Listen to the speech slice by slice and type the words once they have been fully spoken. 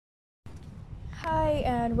Hi,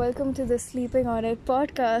 and welcome to the Sleeping on It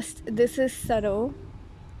podcast. This is Saro.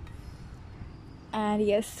 And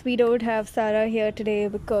yes, we don't have Sarah here today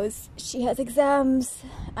because she has exams.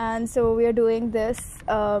 And so we are doing this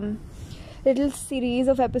little series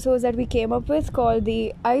of episodes that we came up with called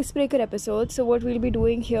the Icebreaker episode. So, what we'll be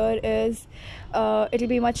doing here is it'll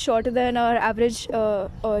be much shorter than our average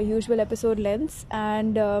usual episode lengths.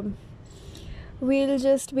 And we'll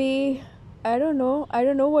just be I don't know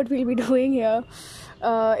what we'll be doing here.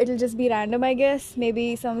 It'll just be random, I guess.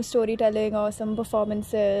 Maybe some storytelling or some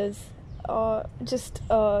performances, or just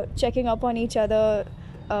checking up on each other,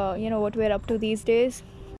 what we're up to these days.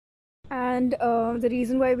 And the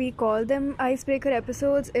reason why we call them icebreaker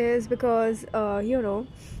episodes is because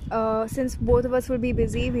since both of us will be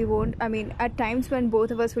busy, we won't, I mean, at times when both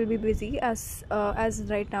of us will be busy, as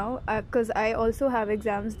right now, because I also have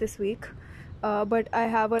exams this week, but I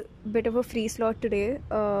have a bit of a free slot today,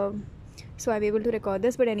 so I'm able to record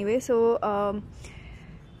this. But anyway, so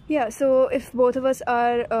if both of us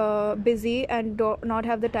are busy and do not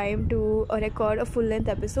have the time to record a full-length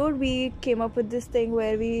episode, we came up with this thing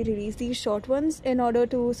where we release these short ones in order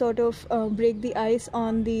to sort of break the ice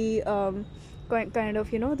on the kind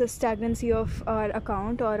of, the stagnancy of our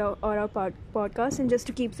account or our podcast, and just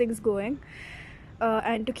to keep things going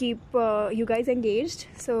and to keep you guys engaged.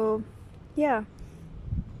 So yeah.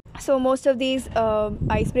 So most of these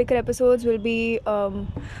icebreaker episodes will be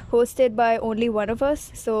hosted by only one of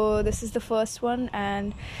us. So this is the first one,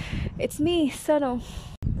 and it's me, Sano.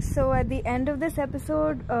 So at the end of this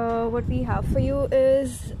episode, what we have for you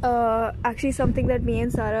is actually something that me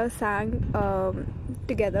and Sarah sang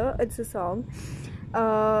together. It's a song.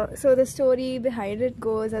 So the story behind it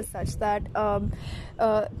goes as such that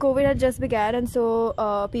COVID had just began, and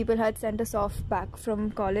so people had sent us off back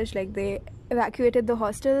from college. Like, they evacuated the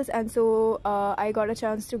hostels, and so I got a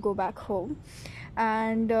chance to go back home.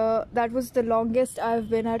 And that was the longest I've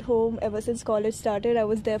been at home ever since college started. I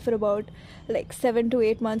was there for about like 7 to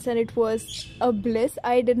 8 months, and it was a bliss.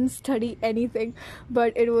 I didn't study anything,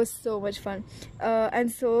 but it was so much fun.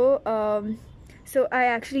 So I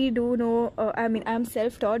actually do know, I'm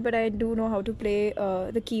self-taught, but I do know how to play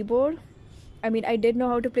the keyboard. I mean, I did know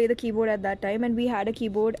how to play the keyboard at that time, and we had a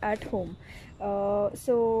keyboard at home.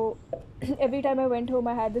 So every time I went home,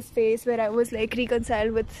 I had this phase where I was like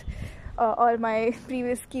reconciled with all my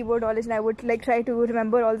previous keyboard knowledge, and I would like try to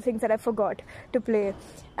remember all the things that I forgot to play.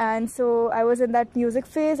 And so I was in that music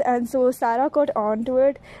phase, and so Sarah caught on to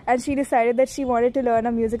it, and she decided that she wanted to learn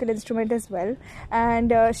a musical instrument as well.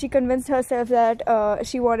 And she convinced herself that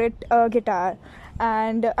she wanted a guitar.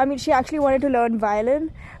 And she actually wanted to learn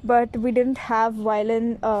violin, but we didn't have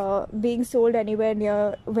violin being sold anywhere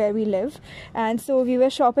near where we live. And so we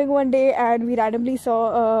were shopping one day, and we randomly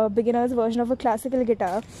saw a beginner's version of a classical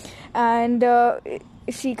guitar, and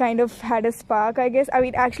she kind of had a spark, I guess.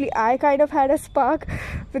 I kind of had a spark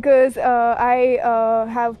because I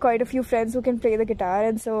have quite a few friends who can play the guitar,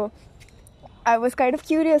 and so I was kind of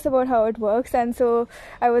curious about how it works. And so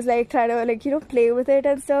I was like trying to play with it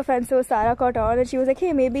and stuff. And so Sarah caught on, and she was like,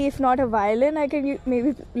 hey, maybe if not a violin, I can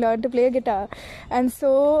maybe learn to play a guitar. And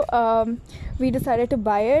so we decided to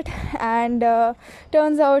buy it, and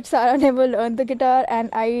turns out Sarah never learned the guitar,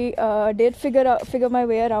 and I did figure my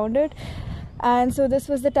way around it. And so this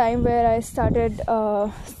was the time where I started,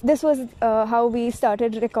 this was how we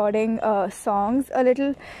started recording songs a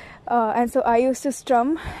little. And so I used to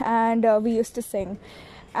strum, and we used to sing.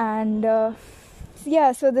 And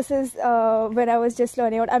so this is when I was just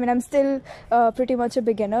learning out. I'm still pretty much a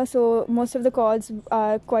beginner, so most of the chords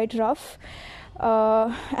are quite rough.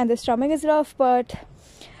 And the strumming is rough, but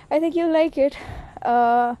I think you'll like it.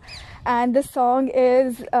 And the song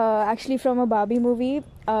is actually from a Barbie movie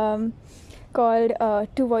called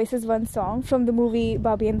Two Voices, One Song, from the movie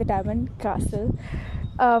Barbie and the Diamond Castle,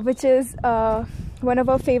 which is one of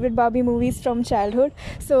our favorite Barbie movies from childhood.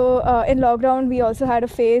 So in lockdown, we also had a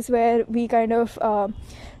phase where we kind of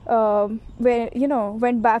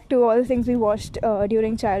went back to all the things we watched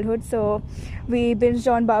during childhood. So we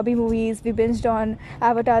binged on Barbie movies, we binged on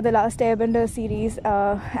Avatar: The Last Airbender series,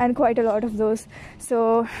 and quite a lot of those.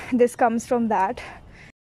 So this comes from that.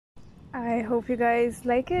 I hope you guys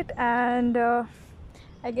like it, and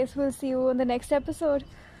I guess we'll see you in the next episode.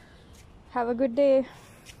 Have a good day.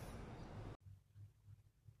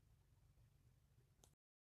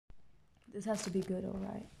 This has to be good,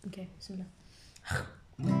 alright. Okay, so now.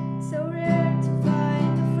 So rare to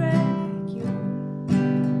find a friend like you.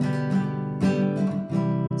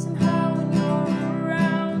 Somehow when you're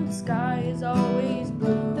around, the sky is always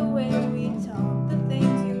blue. The way we talk, the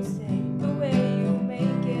things you say, the way you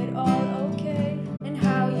make it all okay, and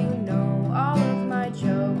how you know all of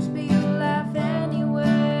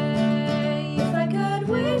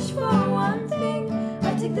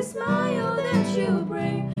the smile that you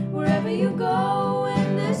bring wherever you go.